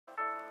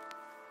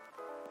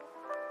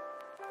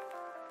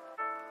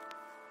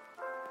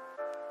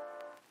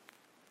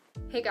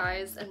Hey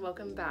guys, and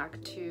welcome back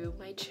to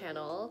my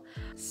channel.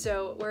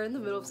 So we're in the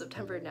middle of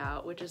September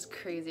now, which is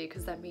crazy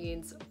because that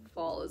means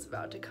fall is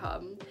about to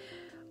come.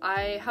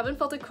 I haven't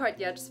felt it quite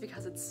yet just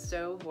because it's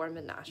so warm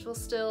in Nashville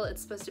still.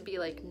 It's supposed to be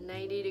like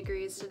 90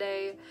 degrees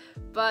today,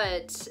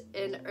 but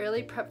in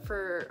early prep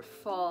for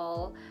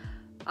fall,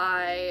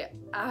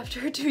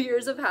 after 2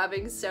 years of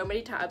having so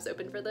many tabs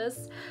open for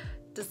this,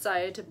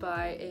 decided to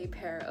buy a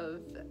pair of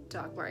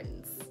Doc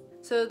Martens.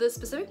 So the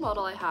specific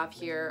model I have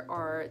here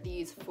are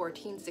these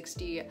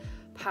 1460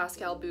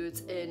 Pascal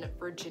boots in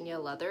Virginia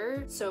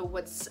leather. So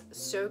what's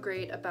so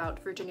great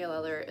about Virginia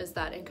leather is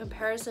that in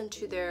comparison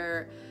to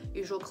their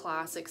usual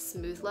classic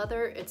smooth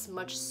leather, it's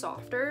much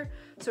softer,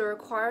 so it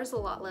requires a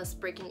lot less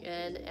breaking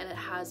in and it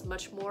has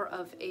much more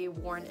of a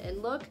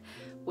worn-in look,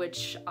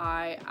 which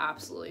I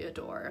absolutely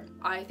adore.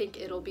 I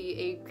think it'll be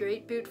a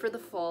great boot for the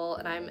fall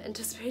and I'm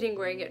anticipating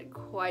wearing it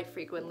quite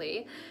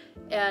frequently.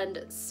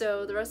 And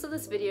so the rest of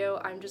this video,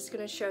 I'm just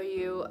gonna show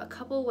you a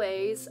couple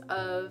ways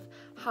of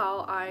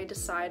how I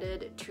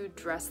decided to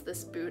dress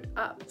this boot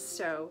up,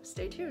 so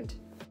stay tuned.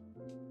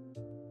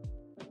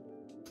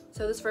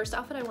 So this first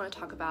outfit I want to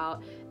talk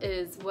about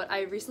is what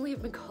I recently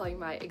have been calling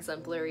my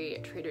exemplary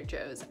Trader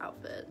Joe's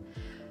outfit.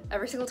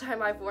 Every single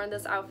time I've worn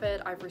this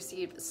outfit, I've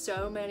received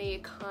so many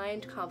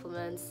kind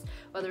compliments,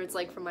 whether it's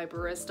like from my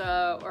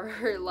barista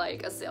or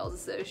like a sales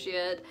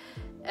associate.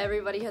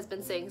 Everybody has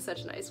been saying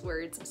such nice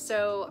words,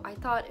 so I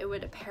thought it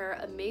would pair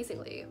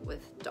amazingly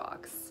with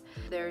Docs.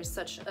 There's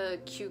such a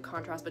cute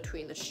contrast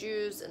between the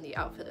shoes and the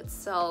outfit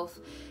itself,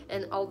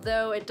 and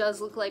although it does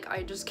look like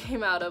I just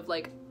came out of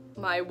like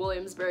my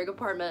Williamsburg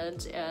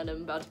apartment and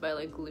I'm about to buy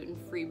like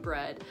gluten-free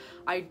bread,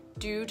 I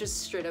do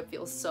just straight up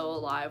feel so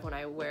alive when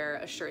I wear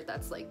a shirt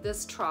that's like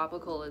this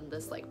tropical and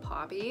this like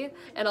poppy,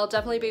 and I'll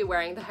definitely be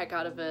wearing the heck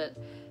out of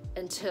it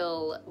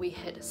until we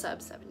hit sub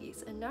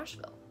 70s in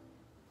Nashville.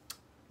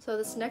 So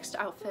this next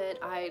outfit,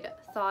 I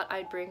thought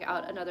I'd bring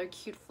out another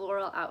cute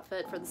floral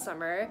outfit for the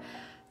summer.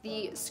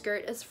 The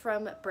skirt is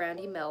from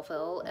Brandy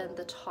Melville and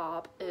the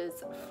top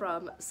is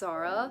from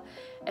Zara,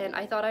 and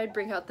I thought I'd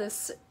bring out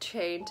this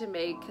chain to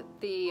make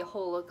the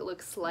whole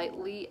look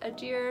slightly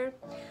edgier.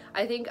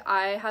 I think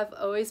I have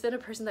always been a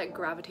person that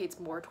gravitates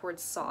more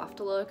towards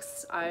soft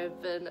looks.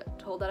 I've been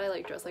told that I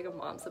like dress like a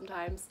mom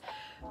sometimes,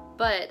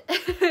 but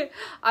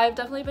I've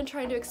definitely been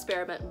trying to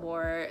experiment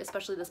more,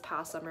 especially this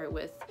past summer,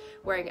 with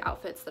wearing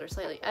outfits that are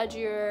slightly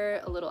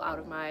edgier, a little out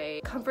of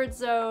my comfort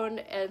zone,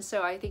 and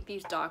so I think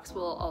these Docs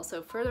will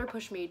also further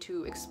push me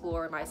to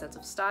explore my sense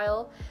of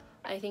style.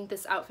 I think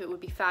this outfit would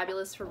be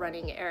fabulous for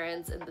running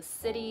errands in the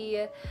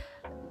city,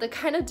 the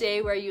kind of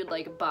day where you'd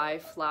like buy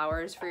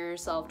flowers for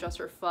yourself just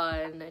for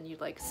fun and you'd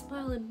like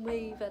smile and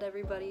wave at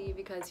everybody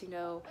because you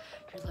know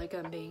you're like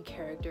a main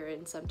character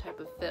in some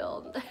type of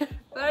film.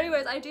 But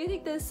anyways, I do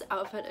think this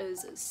outfit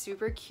is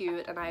super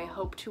cute and I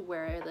hope to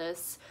wear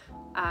this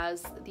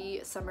as the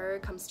summer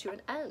comes to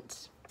an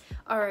end.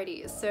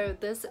 Alrighty, so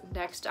this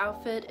next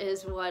outfit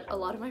is what a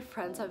lot of my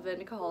friends have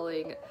been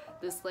calling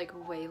this like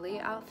Whaley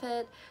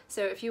outfit.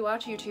 So if you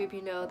watch YouTube,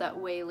 you know that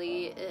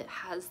Whaley, it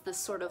has this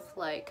sort of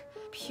like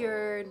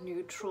pure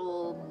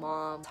neutral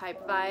mom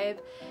type vibe,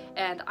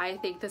 and I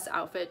think this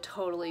outfit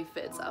totally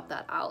fits up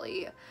that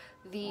alley.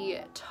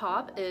 The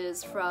top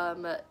is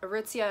from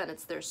Aritzia and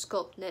it's their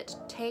sculpt knit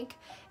tank,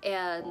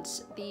 and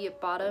the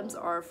bottoms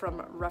are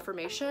from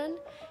Reformation.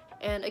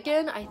 And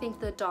again, I think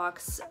the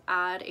Docs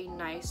add a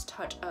nice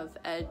touch of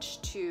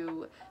edge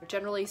to a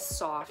generally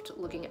soft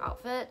looking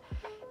outfit.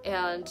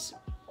 And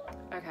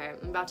okay,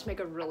 I'm about to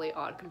make a really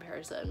odd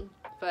comparison,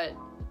 but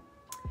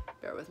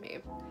bear with me.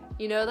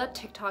 You know that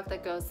TikTok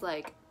that goes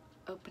like,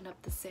 open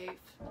up the safe,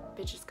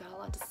 bitches got a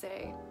lot to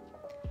say,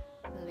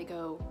 and then they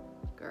go,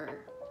 grr.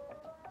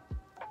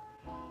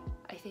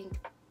 I think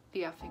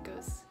the outfit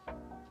goes,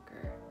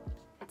 grr.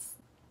 It's,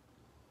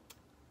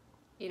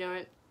 you know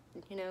what?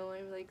 You know,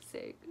 I'm like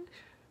sick.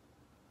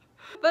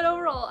 But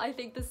overall, I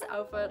think this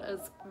outfit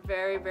is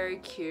very, very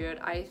cute.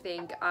 I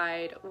think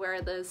I'd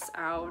wear this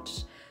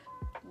out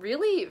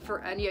really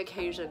for any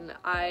occasion.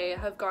 I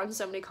have gotten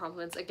so many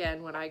compliments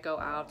again when I go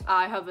out.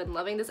 I have been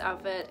loving this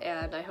outfit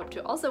and I hope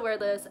to also wear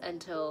this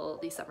until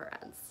the summer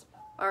ends.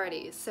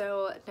 Alrighty,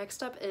 so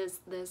next up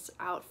is this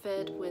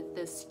outfit with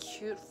this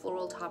cute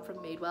floral top from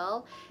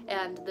Madewell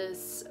and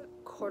this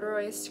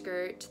corduroy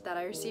skirt that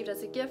I received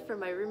as a gift from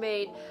my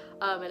roommate,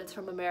 and it's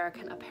from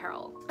American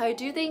Apparel. I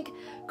do think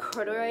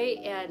corduroy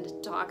and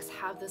Docs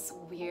have this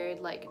weird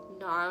like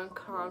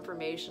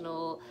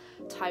non-conformational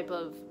type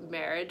of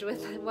marriage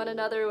with one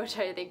another, which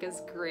I think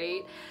is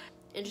great.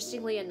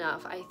 Interestingly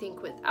enough, I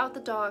think without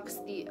the Docs,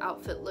 the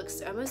outfit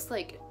looks almost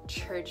like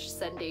church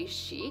Sunday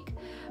chic,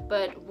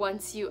 but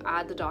once you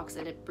add the Docs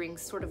in, it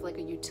brings sort of like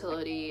a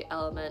utility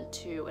element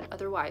to an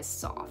otherwise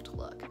soft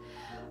look.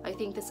 I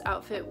think this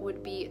outfit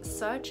would be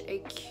such a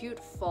cute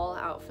fall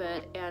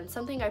outfit and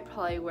something I'd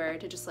probably wear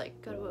to just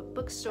like go to a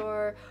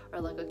bookstore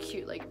or like a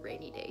cute like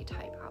rainy day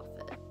type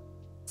outfit.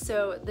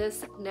 So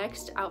this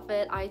next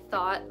outfit, I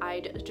thought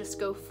I'd just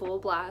go full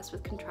blast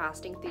with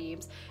contrasting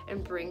themes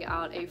and bring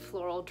out a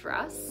floral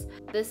dress.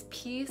 This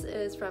piece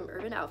is from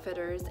Urban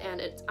Outfitters and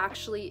it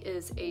actually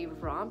is a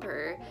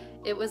romper.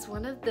 It was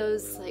one of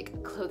those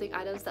like clothing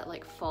items that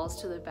like falls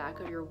to the back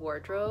of your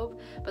wardrobe,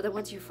 but then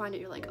once you find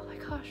it, you're like, oh my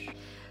gosh.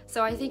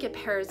 So I think it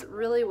pairs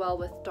really well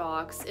with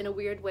docs. In a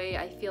weird way,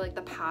 I feel like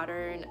the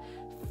pattern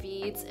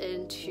feeds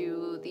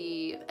into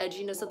the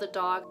edginess of the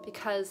doc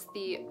because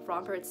the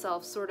romper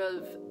itself sort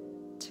of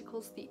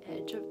tickles the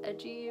edge of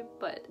edgy,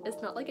 but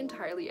it's not like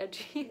entirely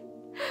edgy.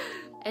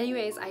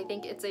 Anyways, I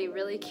think it's a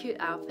really cute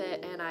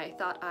outfit and I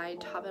thought I'd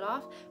top it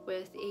off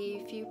with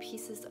a few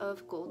pieces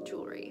of gold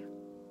jewelry.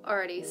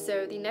 Alrighty,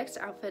 so the next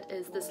outfit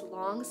is this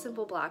long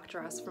simple black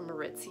dress from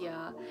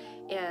Aritzia,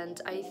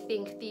 and I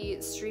think the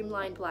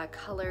streamlined black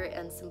color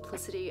and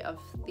simplicity of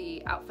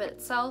the outfit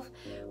itself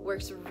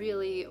works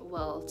really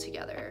well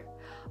together.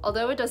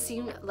 Although it does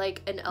seem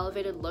like an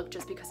elevated look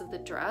just because of the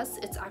dress,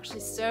 it's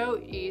actually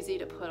so easy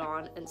to put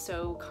on and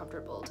so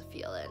comfortable to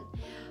feel in.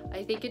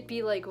 I think it'd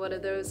be like one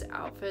of those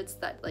outfits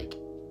that like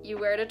you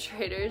wear to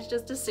Trader's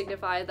just to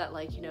signify that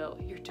like, you know,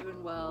 you're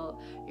doing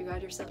well, you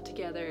got yourself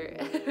together.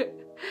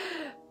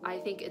 I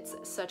think it's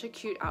such a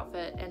cute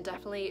outfit and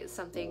definitely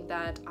something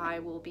that I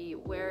will be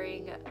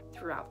wearing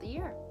throughout the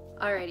year.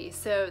 Alrighty,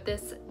 so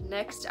this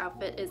next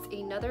outfit is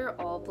another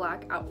all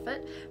black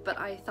outfit, but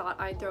I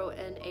thought I'd throw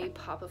in a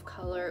pop of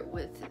color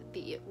with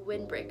the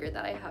windbreaker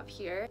that I have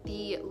here.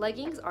 The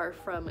leggings are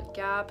from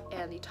Gap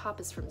and the top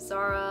is from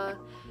Zara,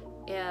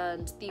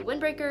 and the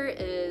windbreaker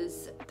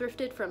is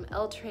thrifted from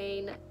L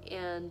Train,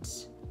 and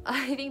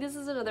I think this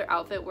is another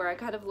outfit where I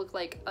kind of look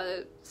like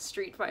a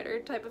Street Fighter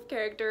type of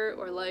character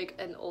or like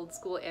an old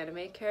school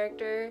anime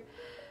character,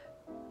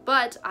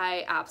 but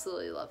I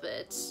absolutely love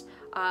it.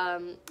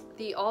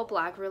 The all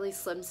black really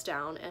slims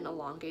down and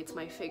elongates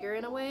my figure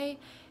in a way,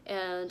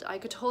 and I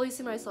could totally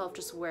see myself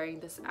just wearing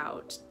this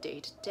out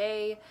day to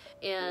day,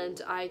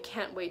 and I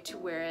can't wait to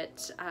wear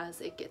it as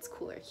it gets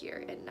cooler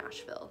here in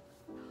Nashville.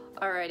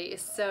 Alrighty,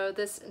 so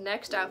this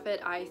next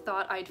outfit I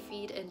thought I'd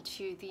feed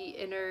into the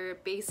inner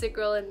basic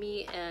girl in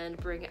me and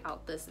bring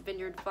out this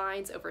Vineyard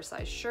Vines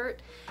oversized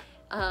shirt.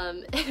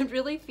 It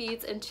really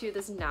feeds into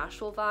this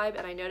Nashville vibe,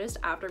 and I noticed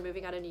after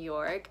moving out of New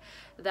York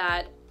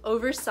that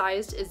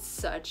oversized is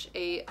such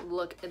a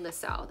look in the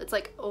South. It's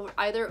like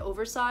either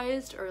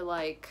oversized or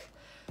like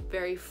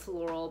very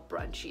floral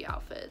brunchy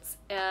outfits,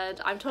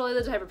 and I'm totally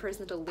the type of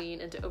person to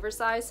lean into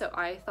oversized, so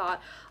I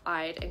thought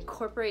I'd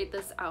incorporate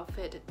this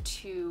outfit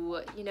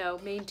to, you know,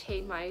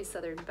 maintain my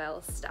Southern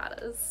Belle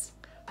status.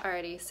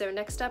 Alrighty, so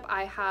next up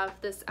I have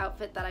this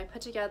outfit that I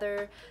put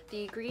together.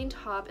 The green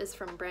top is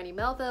from Brandy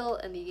Melville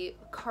and the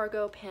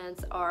cargo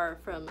pants are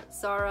from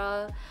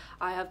Zara.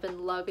 I have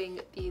been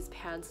loving these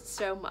pants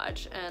so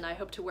much and I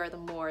hope to wear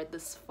them more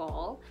this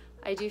fall.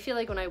 I do feel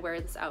like when I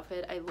wear this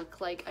outfit I look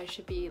like I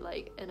should be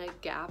like in a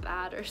Gap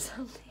ad or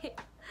something.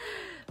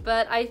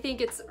 But I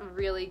think it's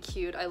really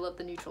cute. I love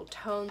the neutral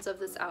tones of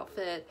this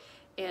outfit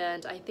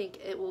and I think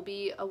it will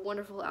be a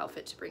wonderful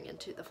outfit to bring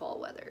into the fall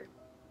weather.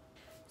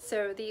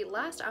 So the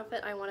last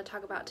outfit I want to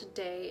talk about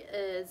today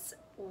is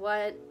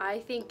what I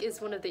think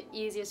is one of the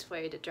easiest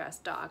way to dress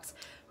docs,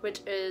 which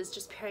is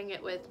just pairing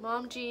it with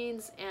mom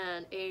jeans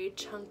and a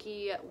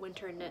chunky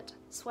winter knit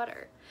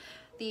sweater.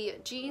 The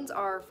jeans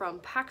are from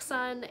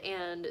PacSun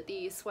and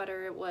the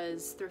sweater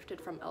was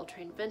thrifted from L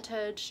Train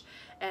Vintage,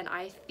 and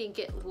I think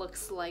it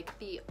looks like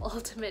the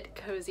ultimate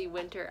cozy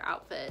winter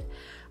outfit.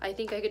 I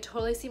think I could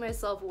totally see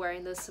myself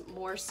wearing this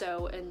more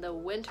so in the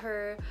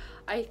winter.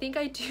 I think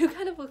I do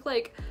kind of look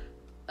like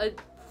a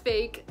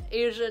fake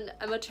Asian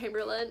Emma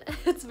Chamberlain.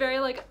 It's very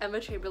like Emma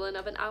Chamberlain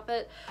of an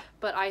outfit,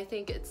 but I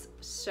think it's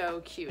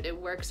so cute. It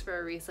works for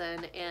a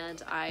reason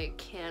and I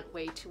can't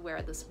wait to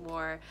wear this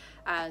more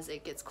as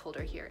it gets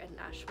colder here in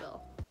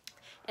Nashville.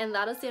 And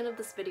that is the end of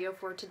this video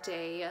for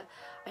today.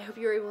 I hope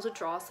you were able to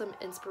draw some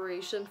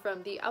inspiration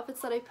from the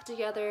outfits that I put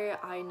together.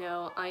 I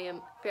know I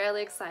am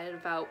fairly excited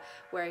about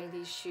wearing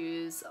these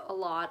shoes a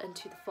lot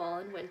into the fall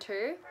and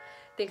winter.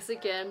 Thanks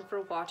again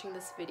for watching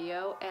this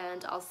video,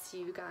 and I'll see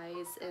you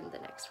guys in the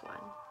next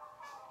one.